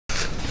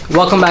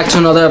Welcome back to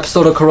another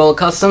episode of Corolla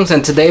Customs,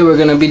 and today we're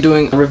going to be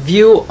doing a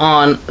review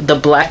on the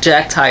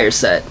Blackjack tire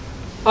set.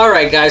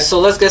 Alright guys, so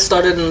let's get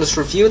started in this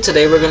review.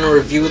 Today we're going to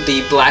review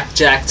the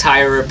Blackjack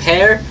tire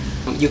repair.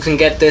 You can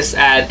get this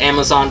at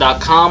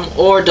Amazon.com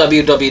or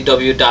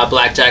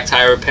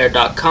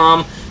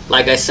www.blackjacktirerepair.com.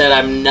 Like I said,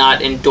 I'm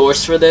not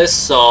endorsed for this,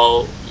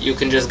 so you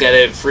can just get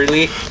it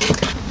freely.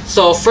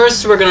 So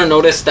first we're going to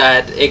notice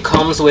that it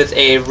comes with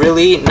a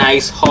really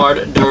nice,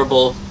 hard,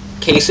 durable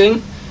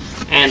casing,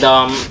 and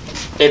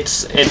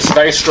it's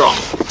very strong.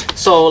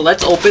 So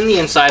let's open the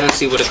inside and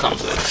see what it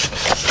comes with.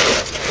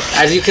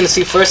 As you can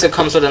see, first it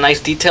comes with a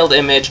nice detailed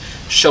image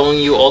showing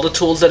you all the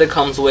tools that it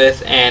comes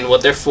with and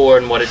what they're for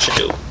and what it should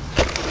do.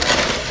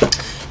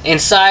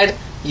 Inside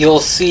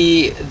you'll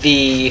see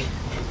the...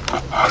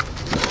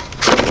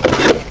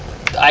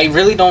 I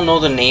really don't know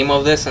the name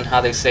of this and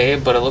how they say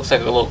it, but it looks like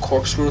a little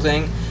corkscrew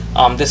thing.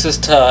 This is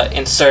to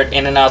insert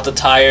in and out the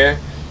tire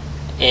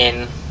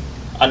in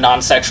a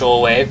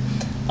non-sexual way.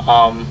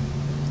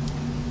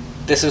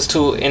 This is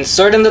to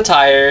insert in the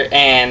tire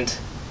and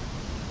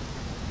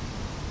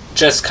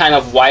just kind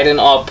of widen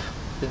up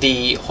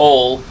the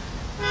hole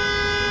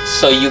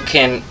so you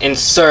can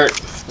insert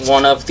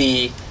one of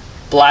the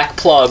black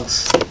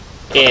plugs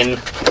in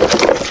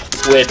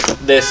with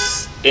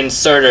this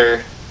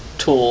inserter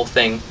tool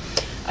thing.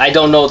 I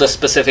don't know the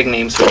specific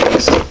names for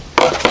these,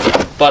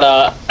 but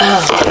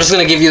I'm just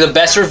going to give you the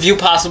best review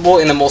possible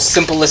in the most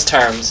simplest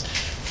terms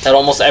that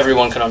almost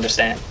everyone can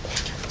understand.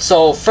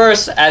 So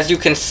first, as you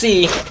can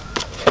see,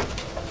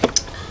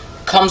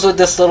 comes with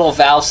this little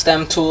valve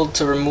stem tool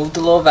to remove the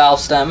little valve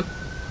stem,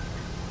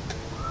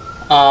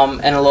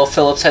 and a little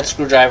Phillips head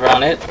screwdriver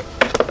on it.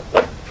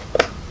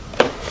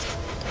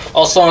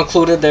 Also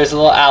included, there's a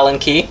little Allen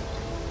key,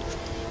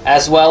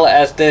 as well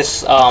as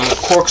this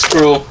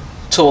corkscrew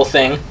tool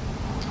thing,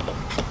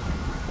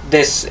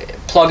 this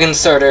plug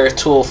inserter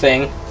tool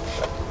thing,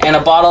 and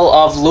a bottle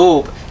of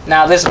lube.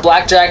 Now this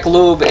Blackjack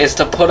lube is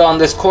to put on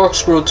this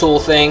corkscrew tool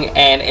thing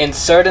and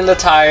insert in the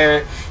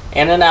tire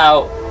in and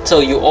out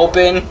till you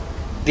open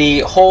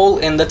the hole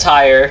in the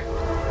tire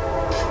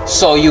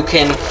so you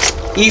can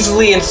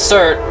easily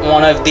insert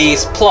one of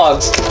these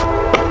plugs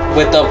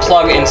with the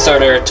plug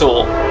inserter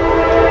tool.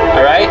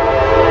 Alright?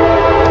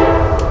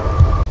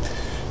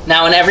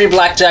 Now in every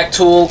Blackjack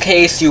tool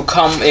case it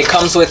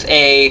comes with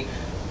a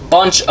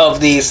bunch of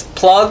these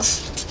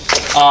plugs.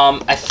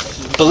 I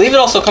believe it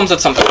also comes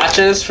with some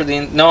patches for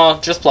the... No,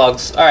 just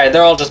plugs. Alright,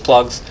 they're all just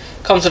plugs.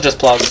 Comes with just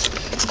plugs.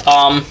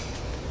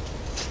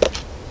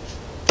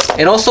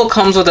 It also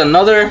comes with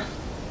another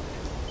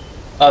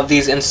of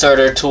these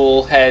inserter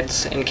tool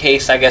heads in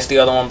case, I guess, the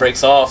other one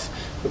breaks off,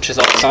 which is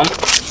awesome.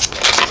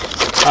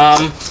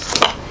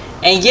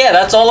 And yeah,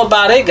 that's all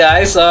about it,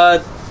 guys.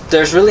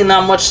 There's really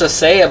not much to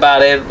say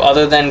about it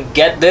other than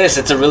get this.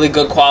 It's a really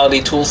good quality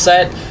tool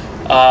set.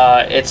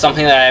 It's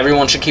something that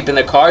everyone should keep in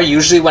their car.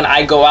 Usually when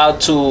I go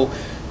out to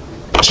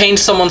change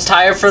someone's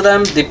tire for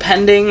them,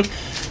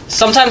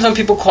 sometimes when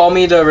people call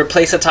me to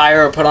replace a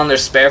tire or put on their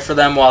spare for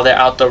them while they're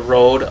out the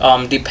road,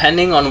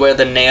 depending on where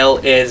the nail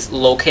is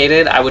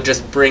located, I would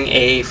just bring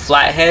a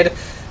flathead.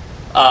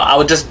 I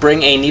would just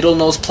bring a needle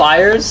nose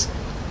pliers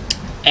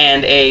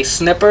and a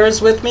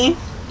snippers with me.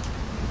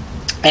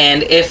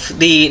 And if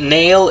the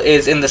nail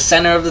is in the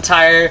center of the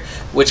tire,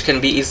 which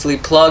can be easily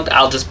plugged,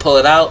 I'll just pull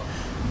it out,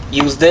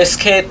 use this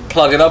kit,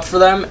 plug it up for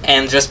them,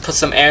 and just put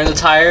some air in the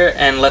tire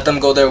and let them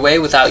go their way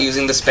without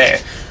using the spare.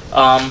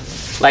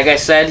 Like I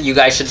said, you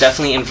guys should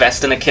definitely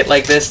invest in a kit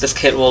like this. This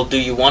kit will do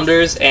you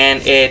wonders,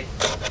 and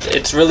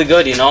it's really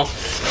good, you know.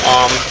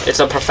 It's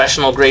a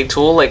professional grade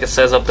tool, like it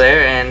says up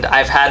there, and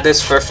I've had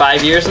this for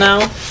 5 years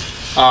now.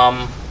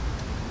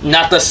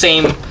 Not the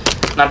same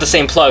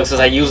plugs, as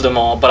I used them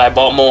all, but I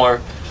bought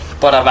more.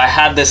 But I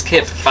had this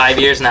kit for 5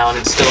 years now, and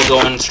it's still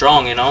going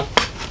strong, you know.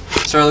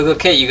 It's a really good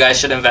kit. You guys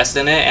should invest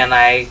in it, and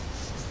I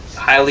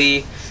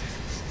highly,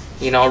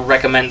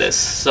 recommend this.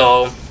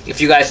 So if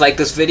you guys like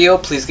this video,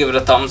 please give it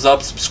a thumbs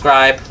up,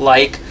 subscribe,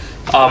 like.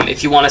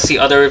 If you want to see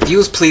other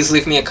reviews, please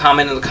leave me a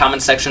comment in the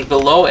comment section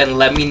below and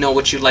let me know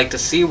what you'd like to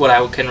see, what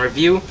I can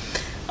review.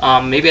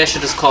 Maybe I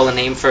should just call a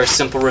name for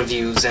simple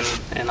reviews,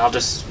 and I'll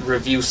just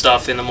review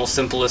stuff in the most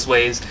simplest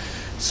ways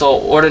so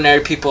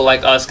ordinary people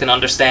like us can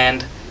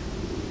understand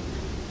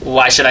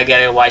why should I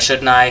get it, why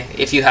shouldn't I.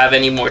 If you have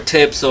any more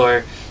tips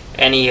or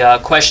any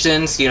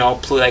questions,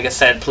 like I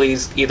said,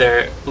 please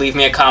either leave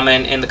me a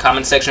comment in the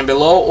comment section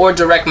below or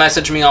direct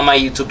message me on my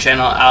YouTube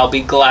channel. I'll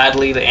be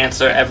gladly to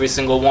answer every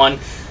single one.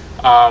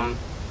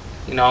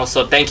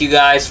 So thank you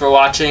guys for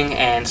watching,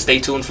 and stay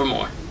tuned for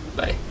more.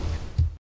 Bye.